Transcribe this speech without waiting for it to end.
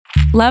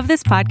Love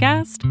this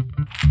podcast?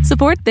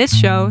 Support this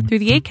show through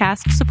the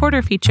Acast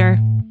supporter feature.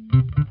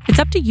 It's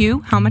up to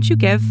you how much you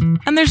give,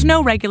 and there's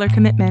no regular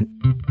commitment.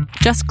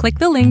 Just click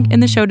the link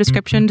in the show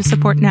description to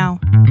support now.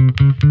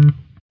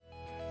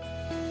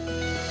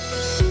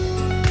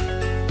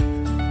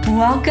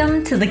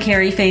 Welcome to the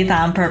Carry Faith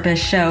on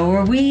Purpose show,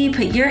 where we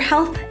put your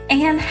health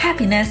and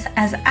happiness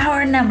as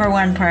our number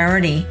one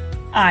priority.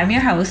 I'm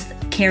your host,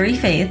 Carry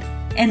Faith,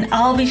 and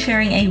I'll be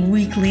sharing a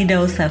weekly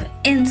dose of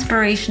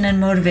inspiration and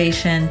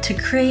motivation to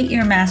create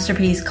your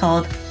masterpiece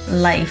called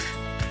life.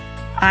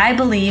 I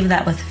believe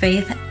that with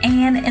faith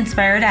and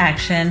inspired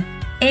action,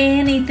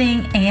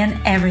 anything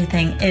and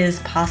everything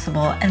is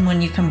possible. And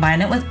when you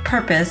combine it with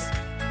purpose,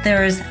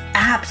 there is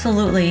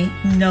absolutely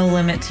no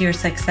limit to your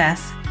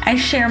success. I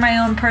share my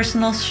own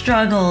personal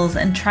struggles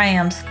and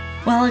triumphs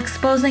while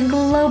exposing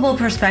global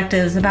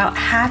perspectives about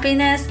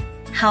happiness,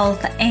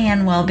 health,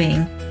 and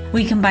well-being.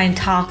 We combine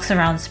talks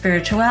around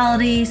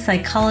spirituality,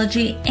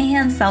 psychology,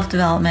 and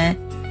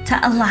self-development to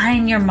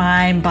align your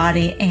mind,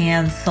 body,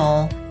 and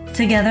soul.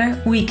 Together,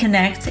 we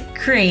connect,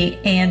 create,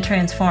 and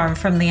transform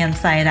from the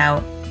inside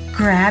out.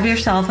 Grab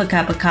yourself a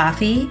cup of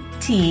coffee,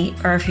 tea,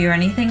 or if you're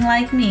anything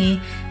like me,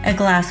 a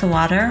glass of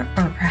water,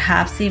 or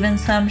perhaps even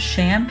some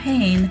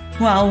champagne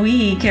while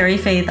we carry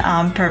faith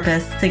on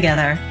purpose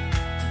together.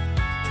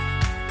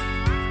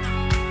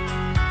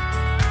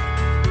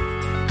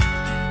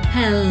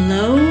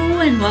 Hello,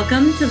 and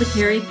welcome to the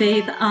Carry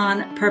Faith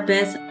on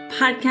Purpose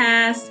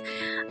podcast.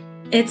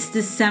 It's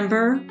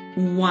December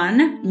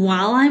 1.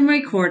 While I'm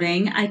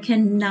recording, I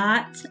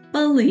cannot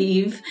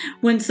believe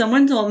when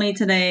someone told me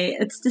today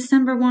it's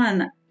December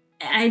 1.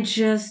 I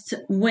just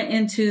went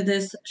into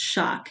this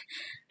shock.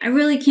 I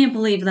really can't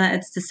believe that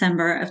it's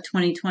December of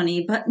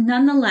 2020, but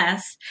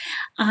nonetheless,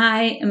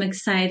 I am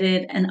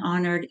excited and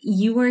honored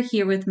you are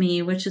here with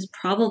me, which is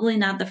probably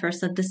not the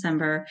 1st of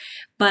December,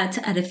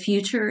 but at a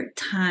future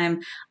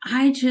time,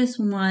 I just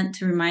want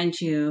to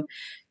remind you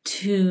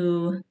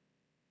to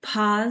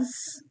pause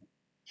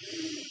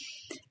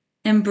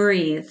and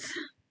breathe.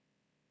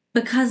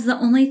 Because the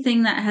only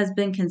thing that has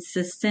been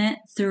consistent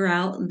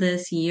throughout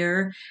this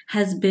year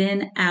has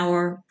been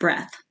our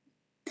breath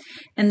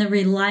and the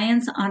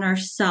reliance on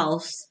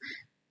ourselves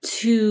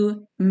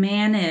to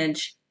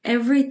manage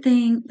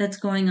everything that's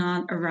going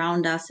on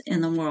around us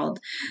in the world.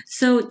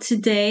 So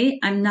today,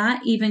 I'm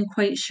not even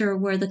quite sure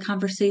where the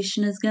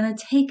conversation is going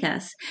to take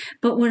us.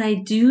 But what I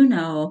do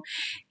know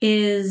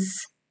is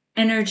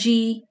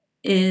energy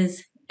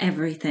is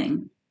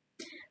everything.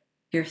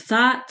 Your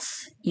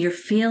thoughts, your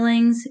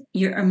feelings,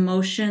 your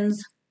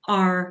emotions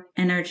are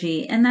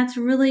energy. And that's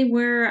really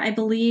where I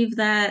believe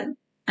that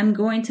I'm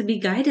going to be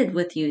guided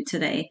with you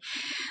today.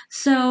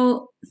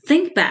 So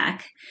think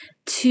back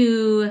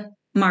to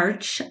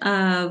March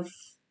of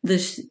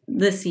this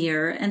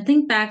year and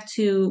think back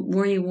to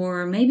where you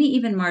were, maybe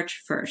even March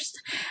 1st.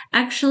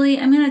 Actually,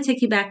 I'm going to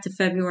take you back to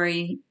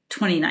February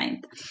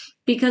 29th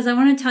because I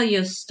want to tell you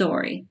a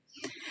story.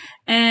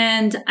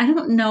 And I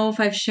don't know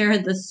if I've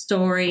shared this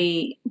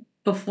story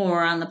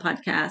before on the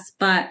podcast,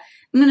 but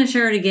I'm going to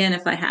share it again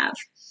if I have.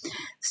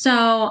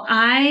 So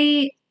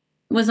I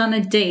was on a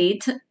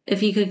date,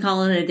 if you could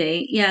call it a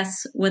date,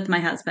 yes, with my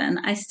husband.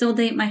 I still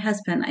date my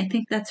husband. I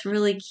think that's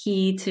really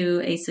key to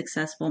a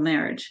successful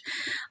marriage.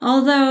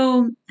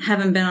 Although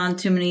haven't been on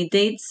too many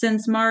dates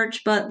since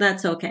March, but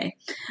that's okay.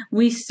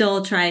 We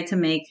still try to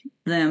make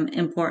them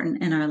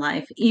important in our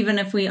life, even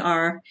if we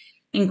are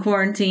in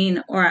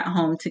quarantine or at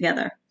home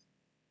together.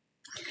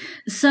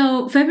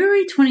 So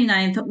February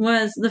 29th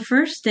was the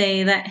first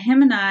day that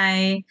him and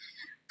I,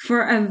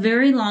 for a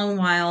very long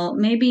while,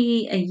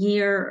 maybe a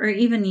year or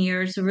even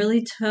years,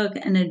 really took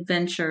an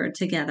adventure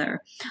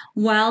together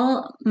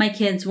while my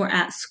kids were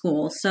at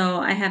school. So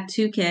I have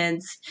 2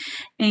 kids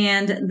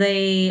and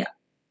they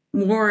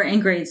were in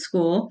grade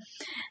school.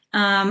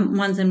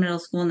 One's in middle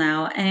school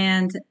now.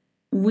 And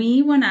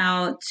we went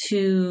out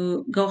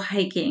to go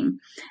hiking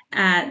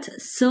at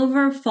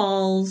Silver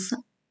Falls.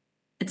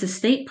 It's a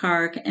state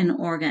park in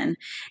Oregon.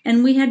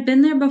 And we had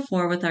been there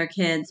before with our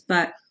kids,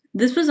 but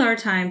this was our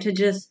time to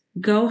just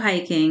go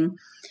hiking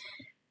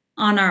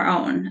on our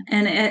own.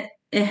 And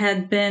it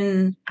had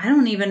been, I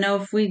don't even know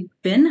if we'd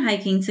been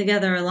hiking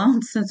together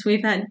alone since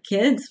we've had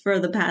kids for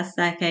the past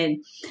decade.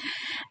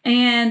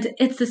 And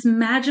it's this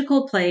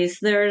magical place.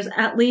 There's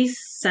at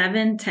least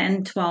 7,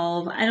 10,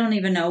 12, I don't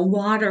even know,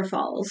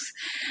 waterfalls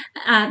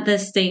at the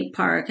state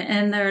park.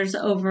 And there's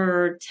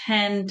over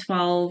 10,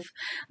 12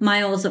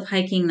 miles of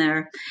hiking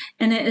there.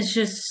 And it is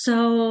just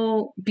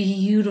so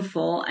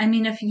beautiful. I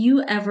mean, if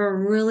you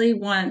ever really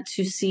want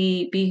to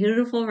see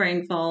beautiful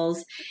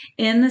rainfalls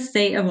in the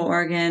state of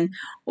Oregon,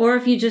 or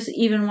if you just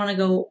even want to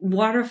go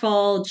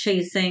waterfall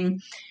chasing,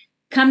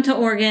 come to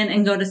Oregon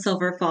and go to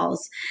Silver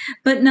Falls.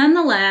 But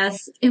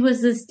nonetheless, it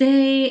was this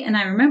day, and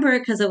I remember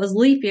it because it was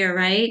leap year,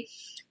 right?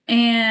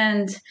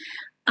 And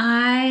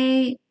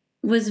I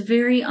was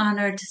very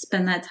honored to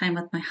spend that time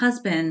with my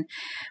husband.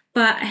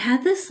 But I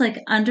had this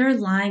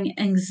underlying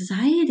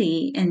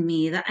anxiety in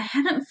me that I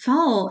hadn't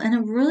felt in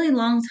a really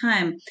long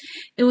time.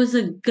 It was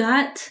a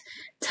gut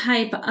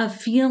type of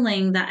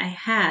feeling that I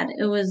had.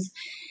 It was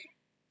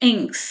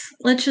angst.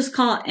 Let's just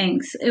call it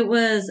angst. It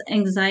was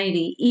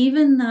anxiety,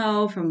 even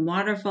though from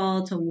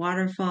waterfall to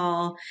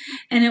waterfall,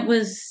 and it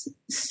was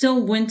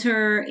still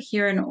winter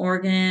here in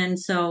Oregon.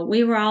 So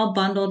we were all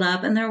bundled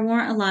up and there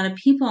weren't a lot of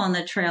people on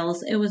the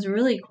trails. It was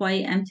really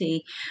quite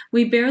empty.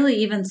 We barely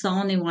even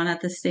saw anyone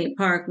at the state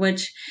park,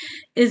 which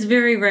is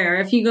very rare.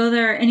 If you go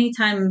there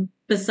anytime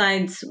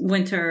besides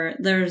winter,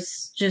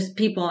 there's just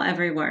people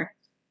everywhere.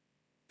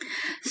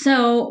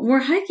 So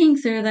we're hiking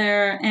through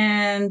there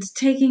and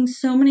taking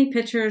so many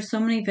pictures, so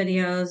many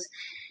videos,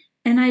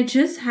 and I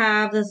just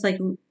have this like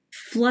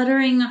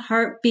fluttering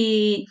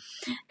heartbeat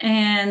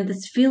and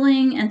this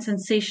feeling and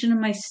sensation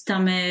in my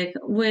stomach,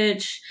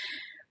 which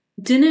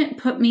didn't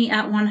put me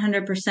at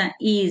 100%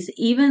 ease,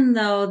 even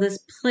though this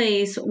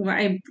place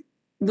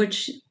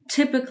which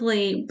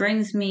typically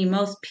brings me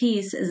most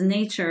peace is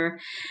nature,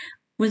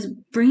 was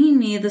bringing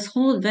me this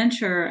whole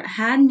adventure,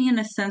 had me in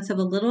a sense of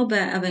a little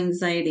bit of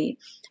anxiety,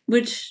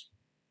 which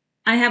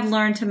I have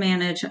learned to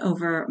manage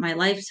over my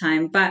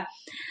lifetime, but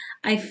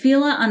I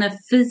feel it on a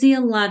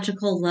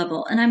physiological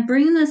level. And I'm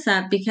bringing this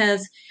up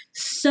because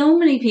so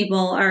many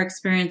people are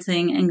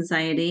experiencing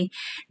anxiety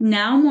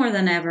now more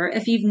than ever.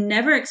 If you've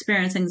never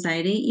experienced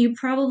anxiety, you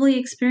probably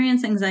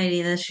experienced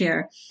anxiety this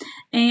year.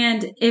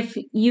 And if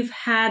you've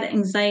had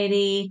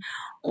anxiety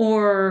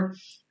or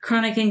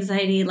chronic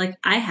anxiety like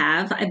I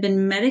have, I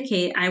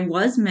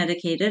was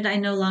medicated. I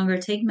no longer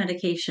take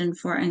medication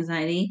for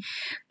anxiety,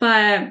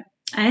 but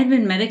I had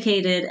been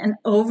medicated and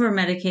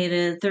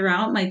over-medicated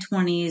throughout my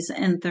 20s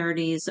and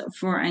 30s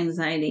for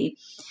anxiety.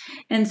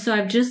 And so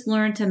I've just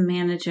learned to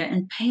manage it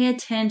and pay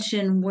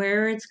attention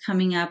where it's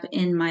coming up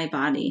in my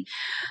body.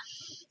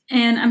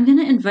 And I'm going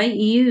to invite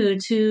you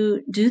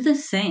to do the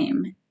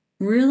same.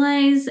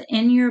 Realize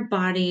in your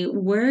body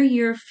where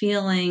you're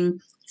feeling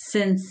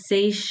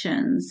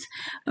sensations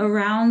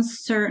around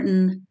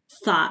certain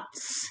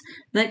thoughts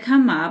that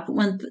come up,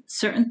 when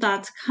certain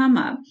thoughts come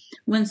up,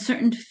 when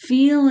certain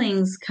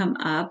feelings come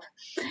up,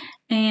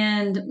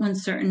 and when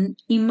certain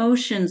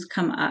emotions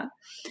come up.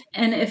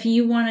 And if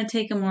you want to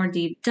take a more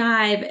deep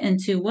dive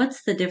into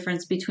what's the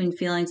difference between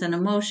feelings and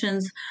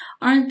emotions,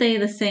 aren't they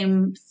the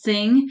same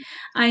thing?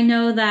 I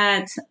know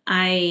that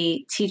I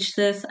teach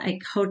this, I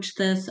coach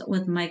this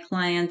with my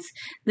clients,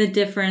 the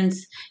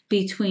difference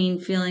between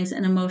feelings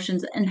and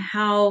emotions and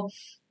how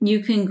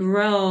you can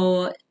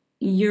grow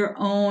your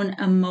own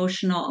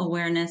emotional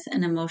awareness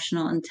and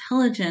emotional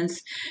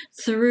intelligence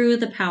through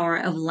the power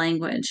of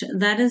language.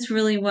 That is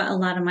really what a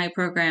lot of my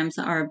programs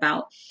are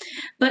about.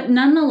 But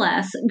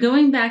nonetheless,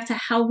 going back to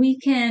how we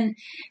can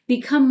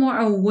become more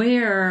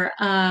aware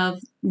of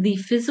the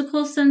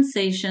physical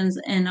sensations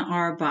in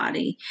our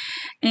body.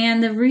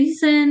 And the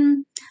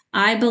reason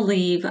I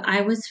believe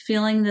I was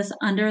feeling this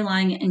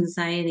underlying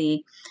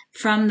anxiety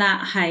from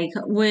that hike,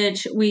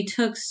 which we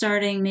took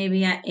starting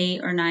maybe at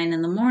 8 or 9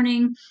 in the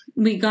morning.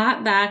 We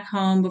got back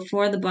home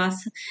before the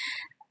bus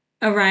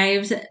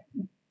arrived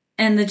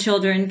and the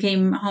children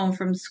came home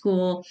from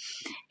school.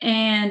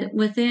 And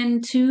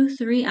within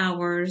 2-3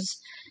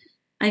 hours,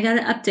 I got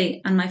an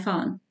update on my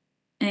phone.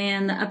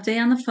 And the update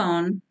on the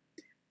phone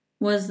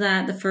was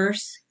that the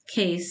first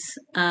case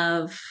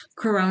of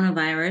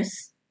coronavirus,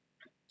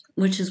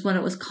 which is what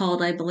it was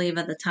called, I believe,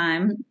 at the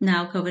time,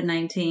 now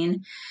COVID-19,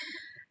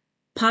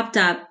 popped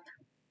up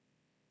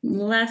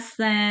less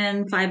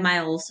than 5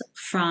 miles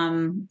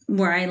from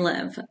where I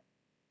live.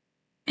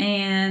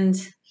 And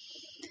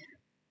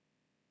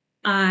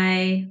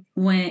I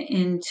went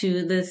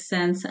into this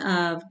sense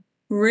of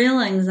real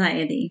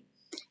anxiety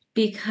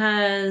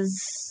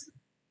because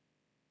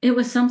it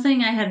was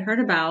something I had heard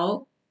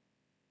about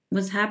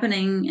was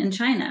happening in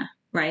China,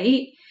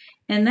 right?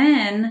 And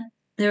then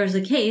there was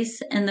a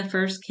case, and the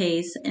first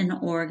case in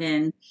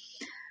Oregon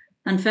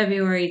on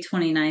February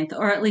 29th,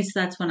 or at least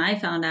that's when I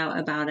found out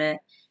about it.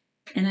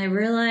 And I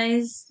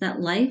realized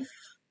that life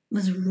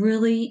was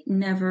really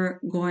never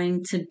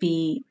going to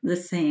be the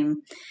same.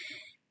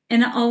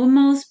 And it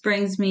almost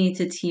brings me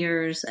to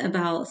tears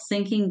about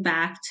thinking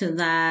back to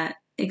that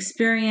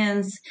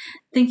experience,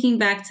 thinking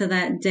back to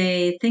that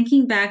day,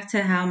 thinking back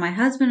to how my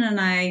husband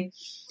and I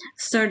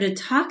started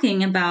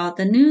talking about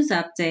the news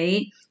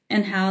update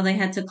and how they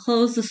had to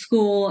close the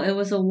school. It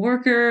was a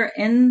worker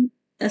in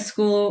a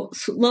school,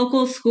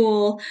 local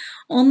school,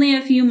 only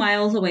a few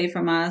miles away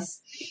from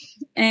us.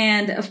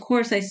 And of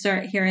course, I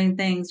start hearing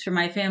things from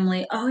my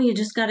family. Oh, you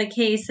just got a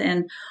case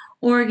in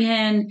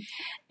Oregon.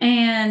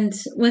 And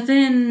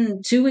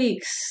within 2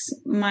 weeks,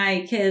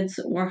 my kids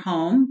were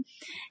home,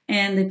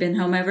 and they've been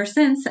home ever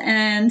since.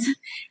 And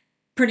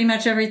pretty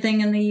much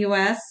everything in the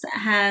US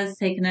has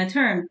taken a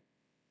turn,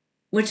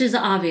 which is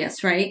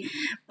obvious, right?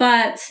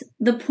 But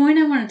the point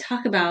I want to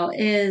talk about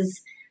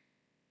is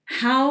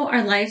how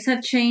our lives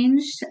have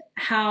changed,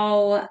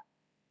 how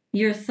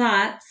your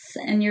thoughts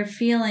and your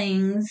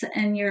feelings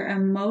and your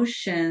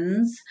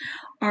emotions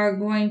are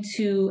going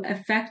to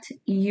affect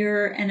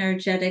your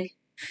energetic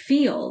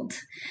field,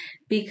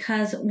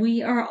 because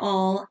we are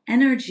all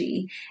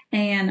energy,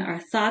 and our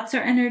thoughts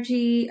are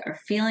energy, our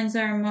feelings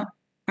are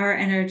our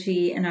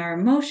energy and our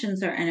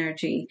emotions are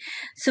energy.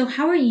 So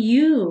how are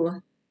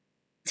you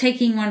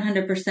taking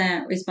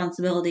 100%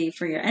 responsibility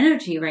for your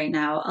energy right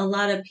now? A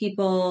lot of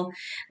people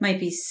might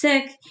be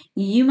sick.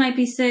 You might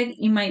be sick.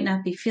 You might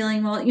not be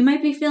feeling well. You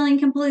might be feeling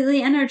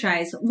completely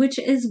energized, which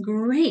is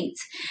great.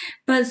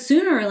 But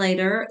sooner or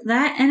later,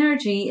 that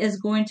energy is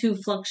going to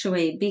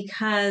fluctuate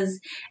because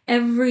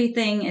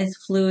everything is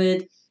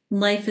fluid.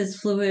 Life is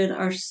fluid.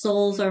 Our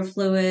souls are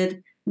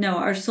fluid. No,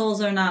 our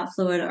souls are not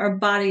fluid. Our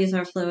bodies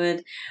are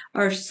fluid.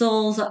 Our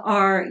souls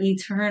are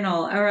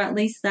eternal, or at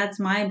least that's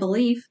my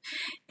belief.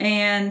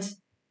 And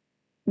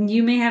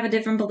you may have a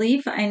different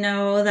belief. I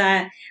know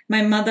that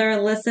my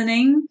mother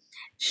listening,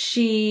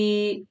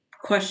 she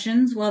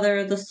questions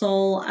whether the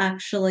soul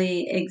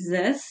actually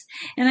exists.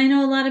 And I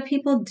know a lot of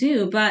people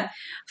do, but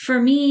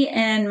for me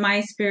and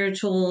my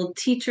spiritual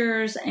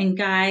teachers and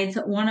guides,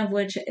 one of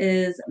which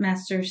is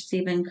Master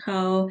Stephen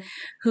Coe,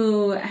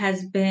 who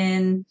has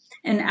been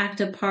an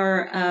active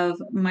part of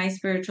my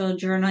spiritual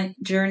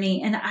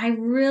journey. And I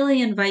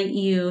really invite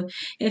you,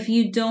 if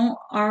you don't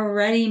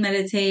already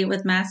meditate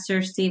with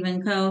Master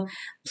Stephen Coe,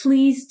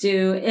 please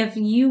do. If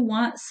you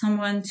want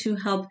someone to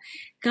help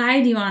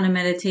guide you on a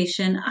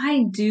meditation,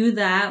 I do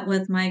that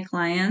with my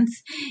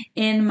clients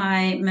in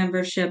my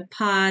membership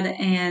pod,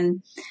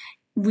 and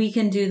we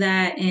can do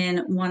that in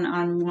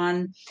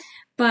one-on-one.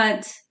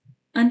 But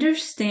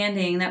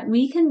understanding that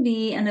we can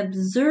be an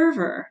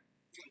observer.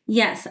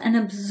 Yes, an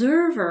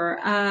observer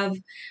of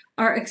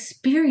our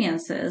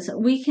experiences.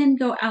 We can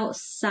go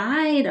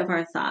outside of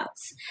our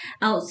thoughts,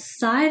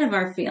 outside of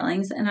our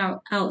feelings, and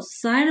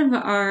outside of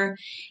our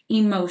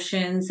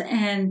emotions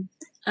and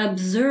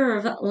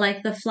observe,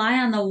 like the fly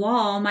on the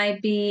wall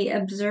might be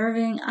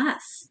observing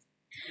us.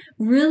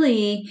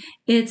 Really,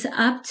 it's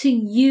up to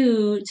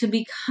you to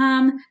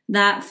become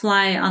that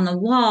fly on the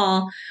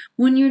wall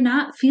when you're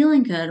not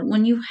feeling good,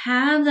 when you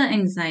have the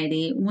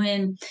anxiety,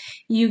 when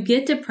you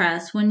get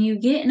depressed, when you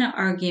get in an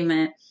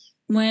argument,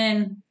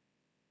 when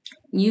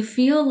you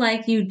feel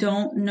like you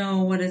don't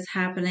know what is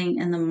happening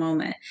in the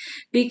moment,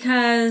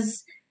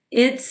 because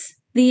it's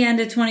the end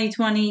of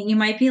 2020. You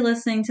might be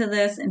listening to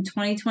this in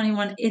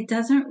 2021. It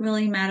doesn't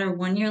really matter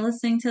when you're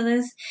listening to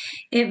this.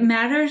 It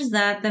matters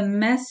that the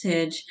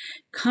message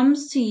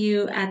comes to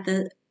you at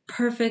the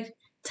perfect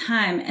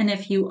time. And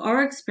if you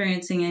are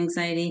experiencing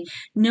anxiety,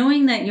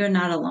 knowing that you're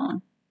not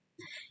alone.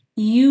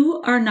 You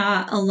are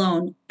not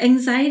alone.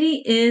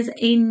 Anxiety is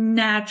a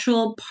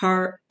natural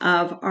part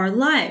of our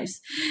lives,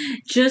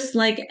 just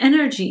like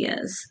energy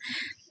is.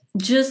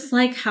 Just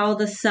like how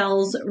the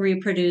cells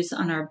reproduce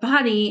on our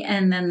body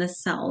and then the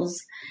cells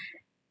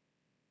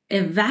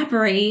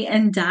evaporate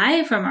and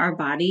die from our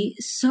body,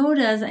 so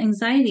does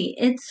anxiety.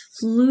 It's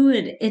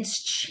fluid,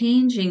 it's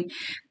changing,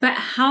 but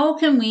how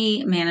can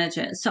we manage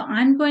it? So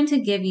I'm going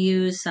to give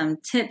you some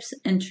tips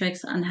and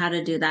tricks on how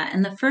to do that.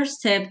 And the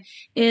first tip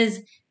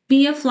is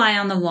be a fly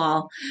on the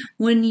wall.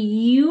 When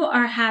you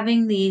are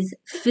having these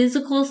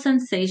physical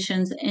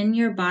sensations in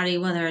your body,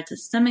 whether it's a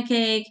stomach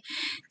ache,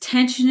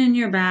 tension in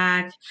your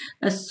back,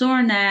 a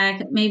sore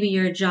neck, maybe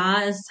your jaw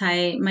is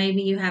tight,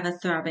 maybe you have a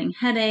throbbing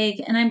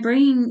headache, and I'm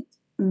bringing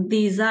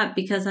these up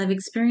because I've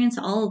experienced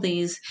all of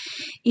these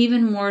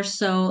even more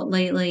so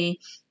lately.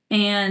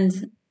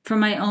 And from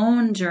my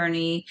own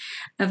journey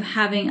of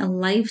having a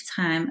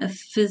lifetime of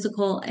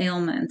physical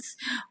ailments,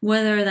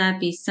 whether that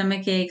be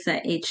stomach aches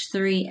at age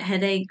 3,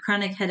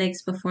 chronic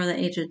headaches before the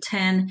age of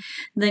 10,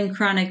 then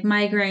chronic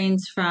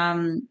migraines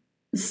from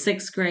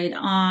 6th grade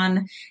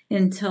on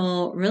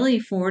until really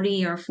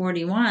 40 or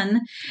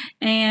 41,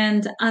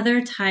 and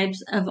other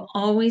types of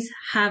always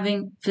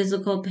having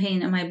physical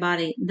pain in my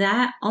body.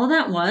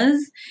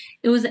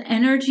 It was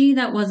energy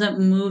that wasn't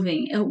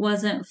moving. It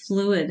wasn't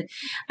fluid.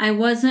 I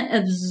wasn't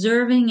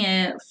observing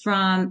it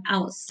from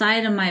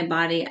outside of my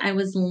body. I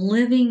was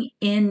living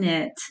in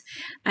it.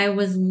 I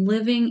was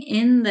living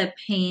in the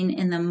pain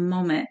in the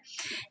moment.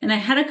 And I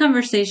had a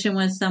conversation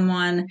with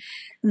someone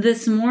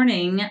this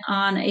morning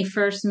on a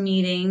first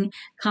meeting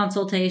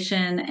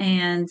consultation,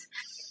 and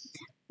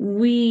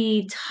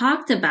we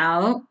talked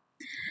about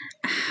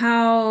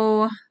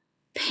how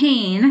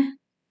pain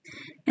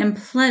and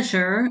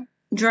pleasure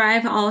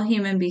drive all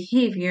human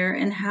behavior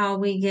and how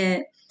we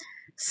get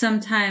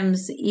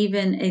sometimes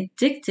even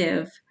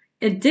addicted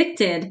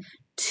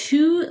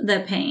to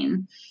the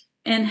pain,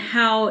 and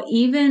how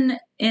even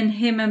in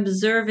him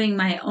observing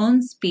my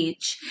own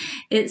speech,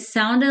 it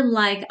sounded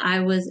like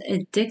I was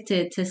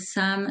addicted to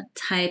some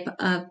type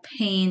of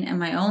pain in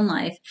my own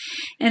life.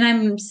 And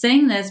I'm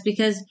saying this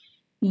because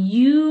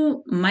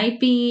you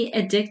might be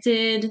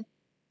addicted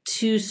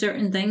to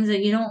certain things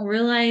that you don't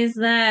realize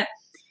that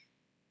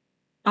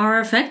are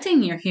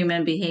affecting your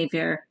human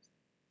behavior.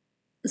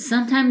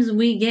 Sometimes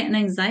we get an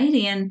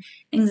anxiety, and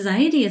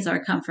anxiety is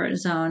our comfort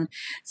zone.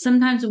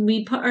 Sometimes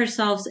we put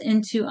ourselves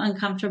into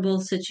uncomfortable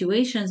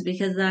situations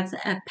because that's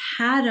a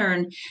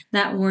pattern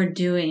that we're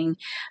doing.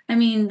 I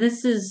mean,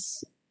 this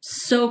is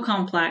so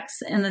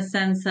complex in the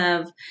sense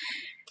of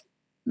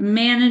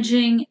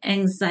managing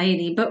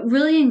anxiety, but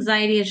really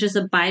anxiety is just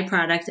a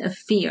byproduct of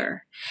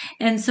fear.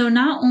 And so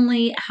not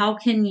only how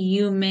can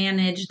you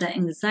manage the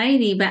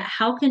anxiety, but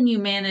how can you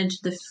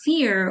manage the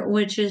fear,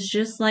 which is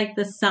just like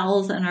the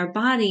cells in our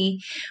body,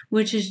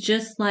 which is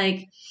just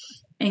like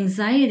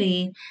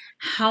anxiety.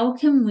 How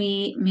can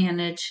we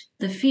manage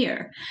the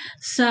fear?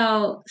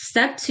 So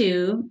step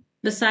 2,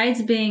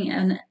 besides being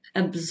an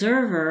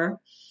observer,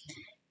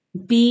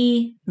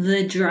 be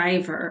the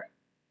driver.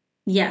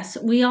 Yes,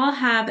 we all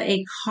have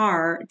a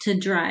car to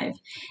drive,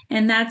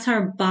 and that's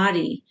our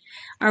body.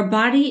 Our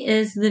body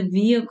is the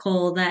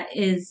vehicle that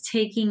is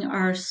taking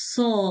our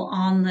soul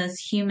on this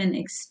human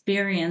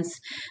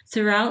experience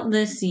throughout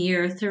this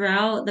year,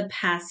 throughout the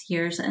past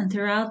years, and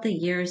throughout the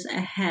years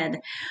ahead.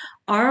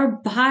 Our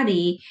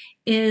body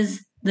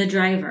is the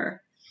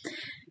driver.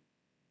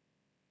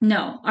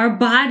 No, our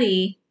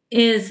body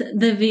is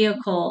the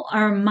vehicle.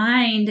 Our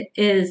mind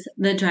is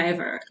the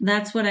driver.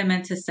 That's what I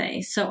meant to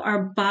say. So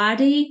our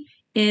body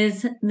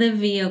is the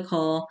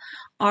vehicle.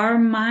 Our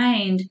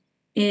mind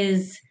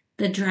is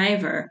the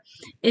driver.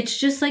 It's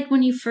just like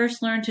when you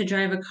first learn to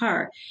drive a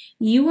car.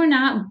 You were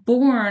not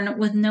born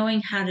with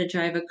knowing how to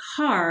drive a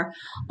car,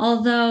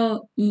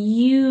 although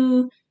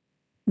you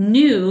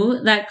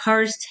knew that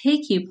cars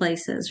take you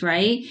places,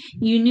 right?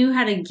 You knew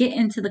how to get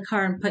into the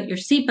car and put your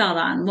seatbelt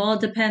on. Well,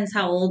 it depends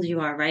how old you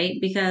are, right?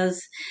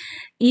 Because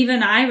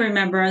even I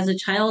remember as a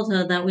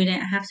childhood that we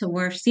didn't have to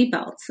wear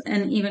seatbelts.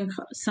 And even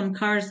some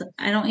cars,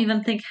 I don't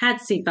even think had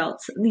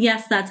seatbelts.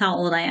 Yes, that's how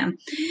old I am.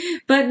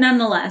 But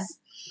nonetheless,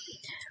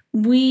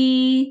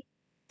 we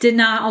did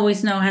not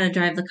always know how to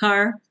drive the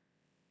car.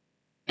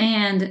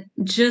 And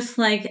just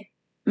like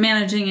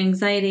managing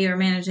anxiety or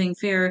managing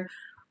fear,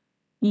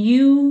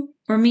 you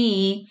or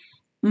me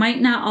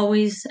might not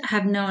always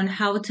have known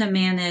how to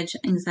manage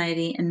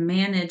anxiety and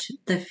manage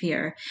the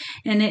fear.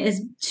 And it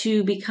is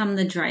to become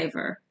the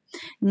driver.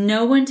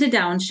 Know when to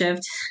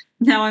downshift.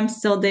 Now I'm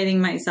still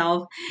dating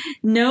myself.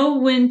 Know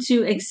when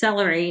to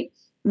accelerate.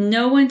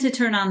 Know when to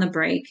turn on the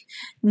brake.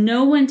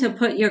 Know when to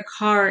put your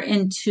car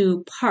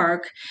into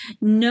park.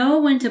 Know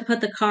when to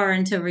put the car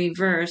into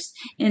reverse,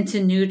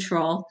 into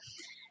neutral.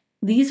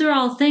 These are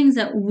all things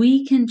that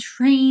we can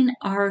train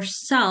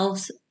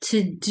ourselves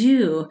to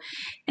do.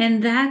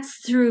 And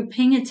that's through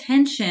paying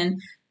attention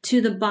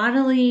to the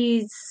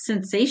bodily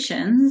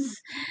sensations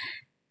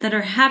that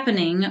are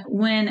happening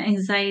when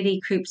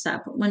anxiety creeps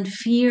up, when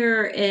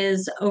fear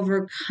is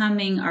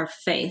overcoming our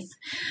faith,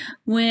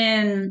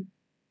 when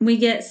we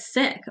get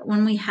sick,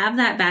 when we have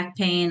that back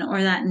pain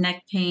or that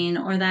neck pain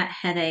or that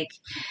headache.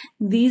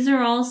 These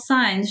are all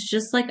signs,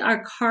 just like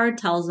our car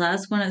tells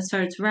us when it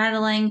starts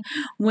rattling,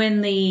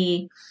 when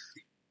the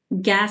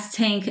gas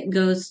tank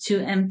goes to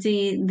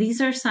empty.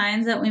 These are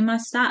signs that we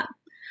must stop.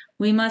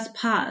 We must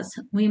pause.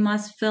 We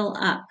must fill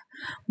up.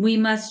 We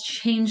must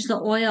change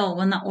the oil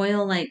when the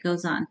oil light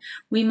goes on.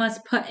 We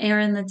must put air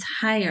in the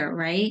tire,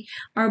 right?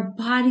 Our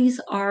bodies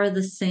are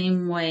the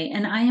same way.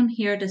 And I am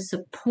here to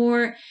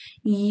support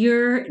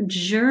your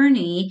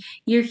journey,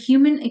 your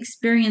human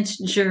experience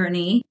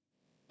journey,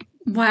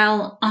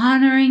 while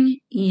honoring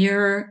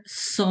your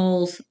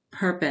soul's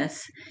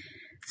purpose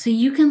so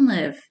you can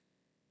live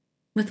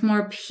with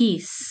more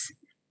peace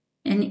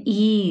and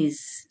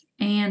ease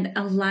and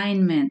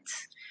alignment.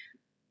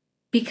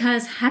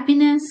 Because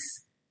happiness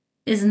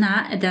is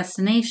not a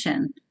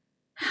destination.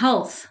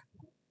 Health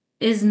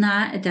is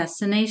not a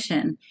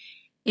destination.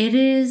 It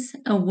is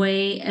a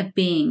way of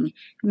being.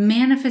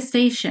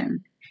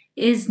 Manifestation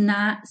is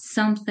not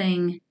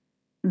something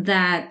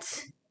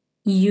that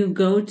you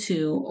go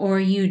to or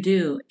you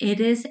do.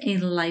 It is a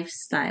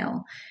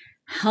lifestyle.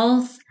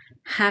 Health,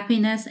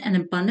 happiness, and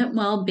abundant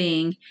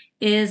well-being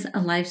is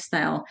a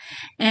lifestyle.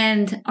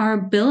 And our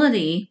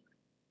ability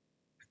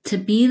to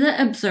be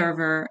the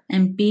observer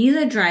and be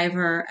the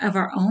driver of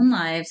our own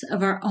lives,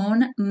 of our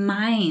own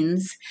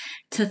minds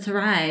to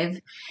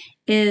thrive,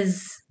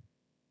 is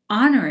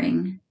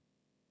honoring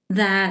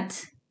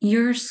that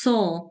your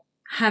soul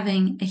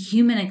having a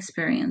human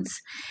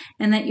experience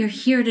and that you're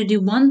here to do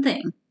one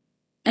thing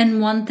and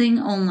one thing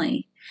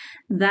only.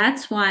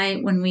 That's why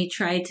when we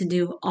try to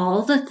do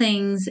all the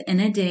things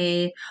in a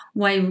day,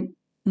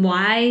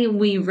 why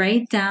we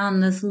write down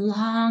this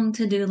long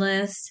to-do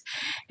list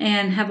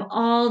and have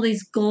all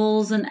these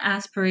goals and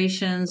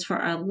aspirations for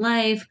our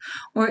life,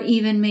 or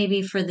even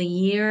maybe for the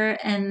year,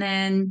 and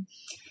then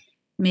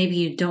maybe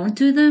you don't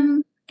do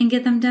them and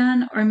get them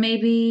done, or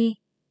maybe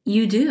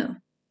you do.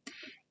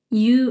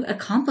 You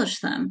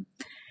accomplish them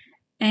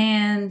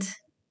and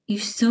you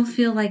still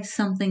feel like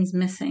something's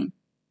missing.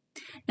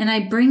 And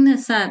I bring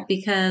this up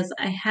because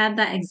I had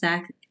that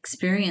exact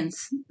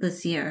experience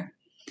this year.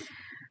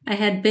 I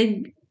had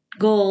big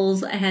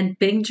goals. I had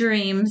big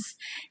dreams,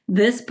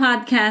 this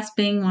podcast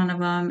being one of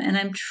them. And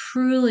I'm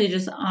truly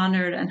just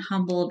honored and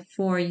humbled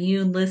for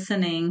you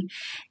listening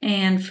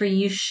and for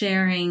you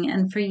sharing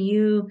and for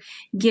you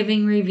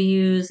giving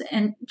reviews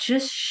and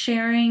just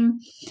sharing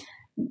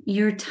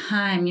your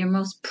time, your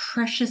most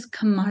precious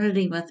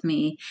commodity with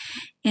me.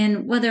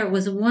 And whether it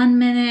was 1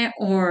 minute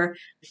or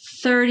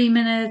 30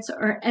 minutes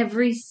or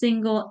every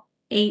single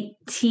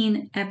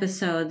 18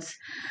 episodes,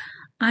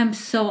 I'm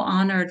so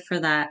honored for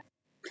that.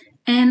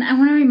 And I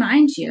want to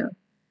remind you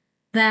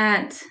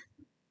that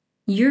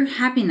your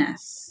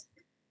happiness,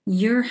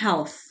 your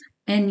health,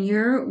 and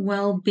your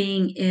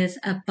well-being is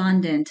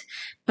abundant,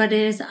 but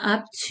it is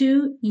up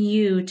to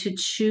you to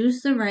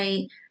choose the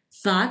right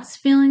thoughts,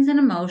 feelings, and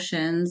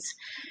emotions,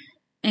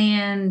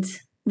 and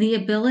the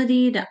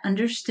ability to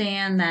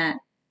understand that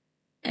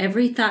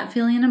every thought,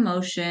 feeling, and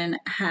emotion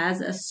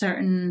has a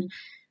certain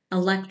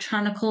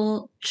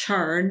electronical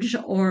charge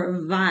or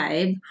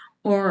vibe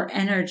or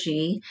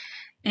energy,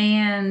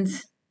 and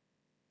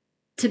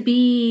to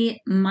be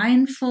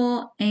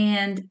mindful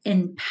and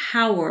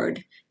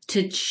empowered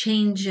to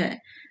change it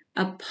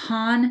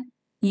upon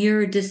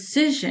your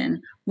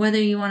decision, whether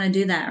you want to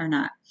do that or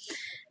not.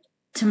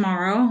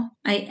 Tomorrow,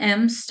 I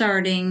am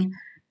starting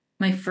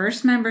my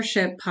first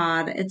membership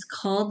pod. It's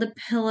called the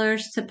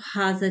Pillars to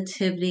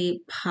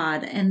Positivity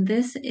Pod, and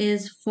this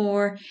is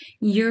for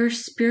your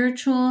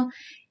spiritual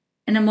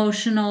and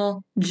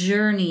emotional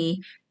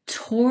journey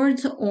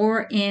towards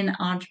or in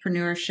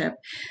entrepreneurship.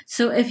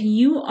 So if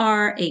you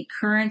are a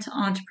current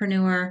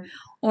entrepreneur,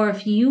 or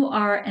if you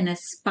are an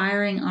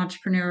aspiring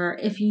entrepreneur,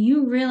 if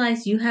you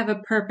realize you have a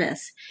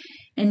purpose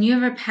and you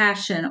have a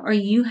passion, or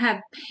you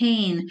have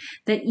pain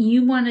that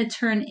you want to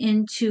turn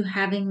into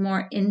having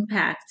more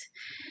impact,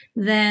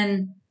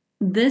 then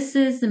this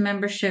is the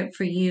membership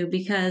for you,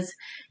 because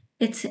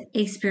it's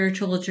a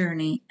spiritual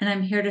journey, and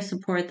I'm here to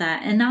support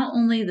that. And not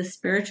only the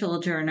spiritual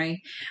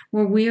journey,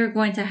 where we are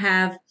going to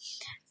have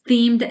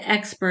themed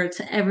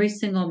experts every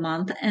single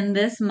month. And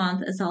this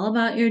month is all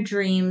about your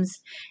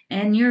dreams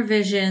and your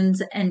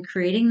visions and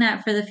creating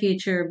that for the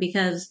future,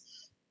 because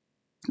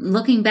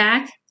looking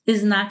back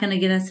is not going to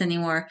get us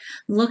anywhere.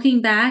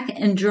 Looking back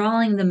and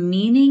drawing the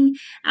meaning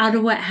out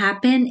of what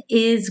happened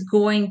is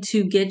going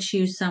to get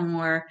you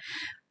somewhere.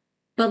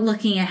 But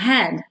looking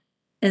ahead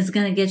is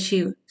going to get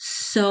you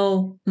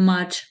so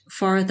much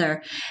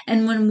farther.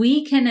 And when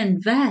we can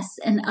invest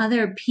in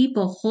other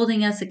people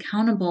holding us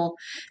accountable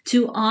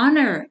to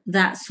honor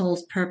that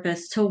soul's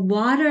purpose, to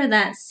water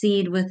that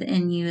seed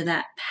within you,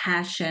 that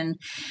passion,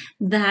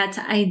 that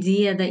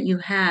idea that you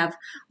have,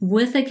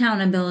 with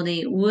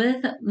accountability,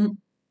 with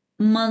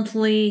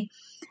monthly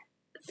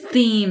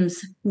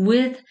themes,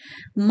 with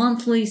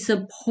monthly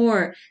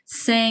support,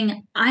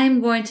 saying,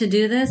 I'm going to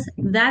do this.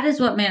 That is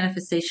what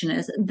manifestation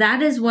is.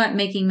 That is what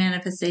making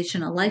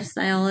manifestation a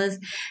lifestyle is.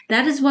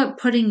 That is what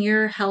putting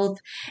your health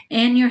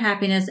and your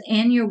happiness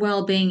and your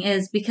well-being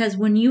is. Because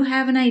when you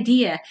have an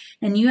idea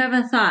and you have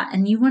a thought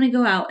and you want to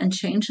go out and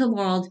change the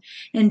world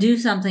and do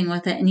something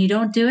with it, and you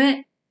don't do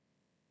it,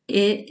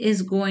 it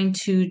is going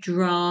to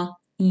draw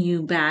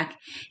you back.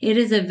 It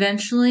is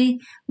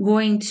eventually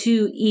going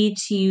to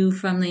eat you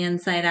from the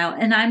inside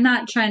out. And I'm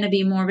not trying to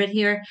be morbid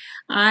here.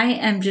 I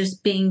am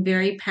just being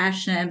very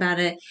passionate about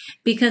it,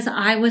 because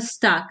I was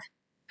stuck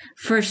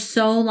for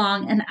so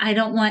long, and I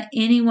don't want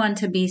anyone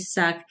to be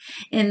stuck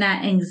in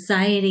that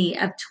anxiety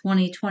of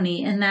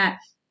 2020, in that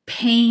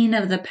pain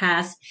of the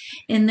past,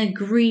 in the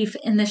grief,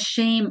 in the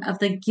shame, of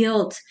the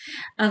guilt,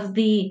 of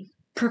the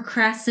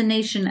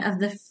procrastination, of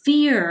the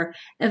fear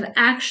of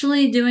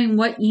actually doing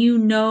what you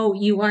know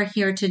you are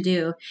here to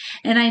do.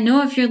 And I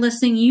know if you're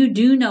listening, you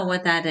do know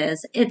what that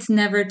is. It's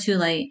never too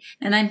late.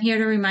 And I'm here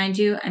to remind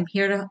you, I'm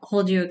here to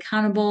hold you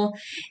accountable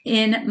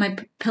in my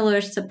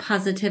Pillars to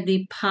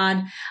Positivity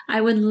pod. I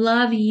would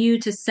love you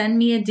to send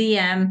me a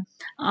DM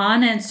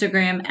on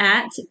Instagram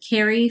at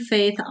Carrie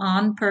Faith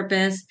on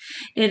Purpose.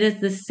 It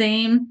is the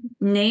same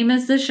name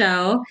as the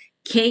show,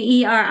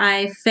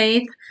 Keri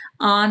Faith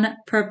on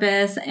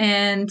Purpose,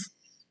 and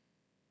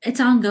it's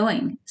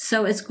ongoing.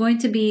 So it's going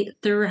to be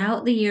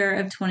throughout the year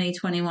of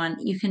 2021.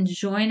 You can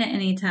join at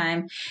any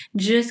time.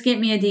 Just get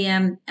me a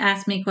DM,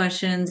 ask me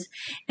questions,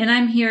 and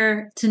I'm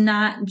here to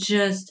not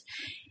just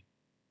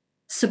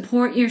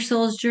support your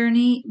soul's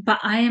journey, but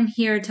I am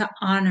here to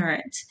honor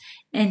it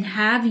and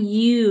have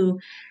you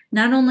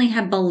not only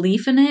have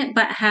belief in it,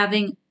 but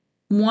having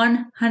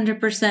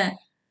 100%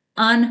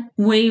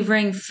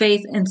 unwavering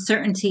faith and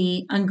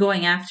certainty on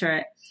going after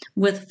it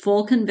with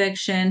full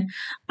conviction.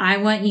 I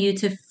want you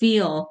to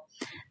feel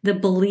the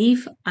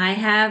belief I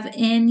have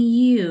in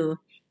you,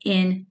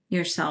 in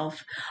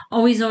yourself.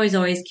 Always, always,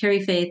 always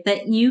carry faith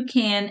that you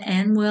can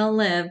and will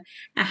live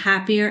a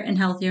happier and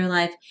healthier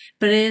life.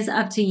 But it is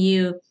up to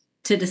you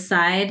to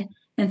decide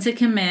and to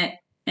commit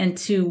and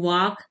to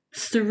walk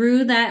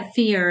through that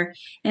fear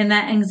and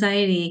that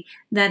anxiety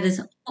that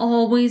is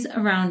always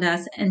around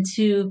us, and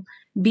to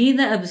be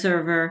the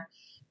observer,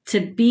 to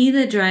be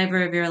the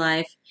driver of your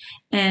life,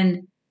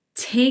 and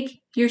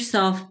take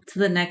yourself to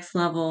the next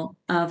level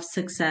of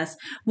success.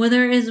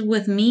 Whether it is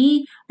with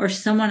me or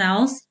someone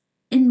else,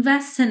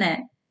 invest in it.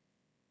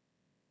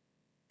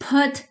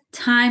 Put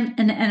time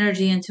and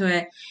energy into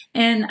it.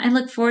 And I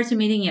look forward to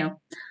meeting you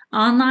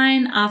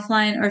online,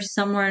 offline, or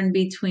somewhere in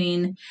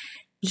between.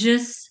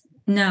 Just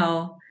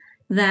know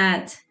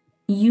that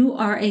you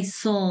are a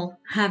soul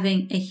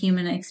having a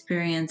human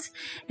experience.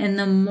 And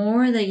the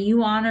more that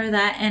you honor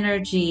that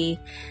energy,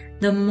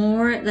 the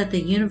more that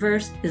the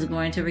universe is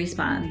going to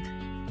respond.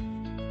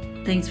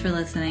 Thanks for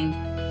listening.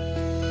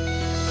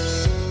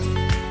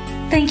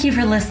 Thank you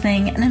for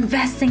listening and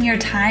investing your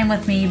time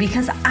with me,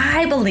 because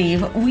I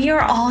believe we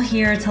are all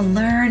here to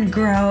learn,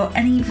 grow,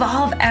 and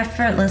evolve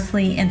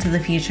effortlessly into the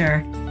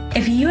future.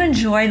 If you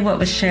enjoyed what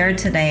was shared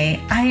today,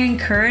 I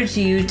encourage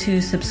you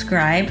to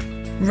subscribe,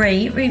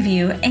 rate,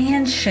 review,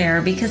 and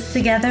share, because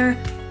together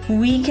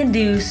we can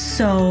do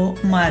so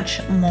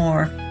much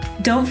more.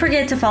 Don't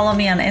forget to follow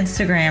me on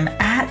Instagram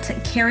at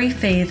Carrie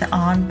Faith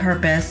on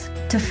Purpose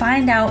to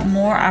find out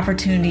more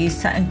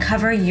opportunities to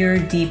uncover your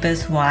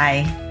deepest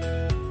why.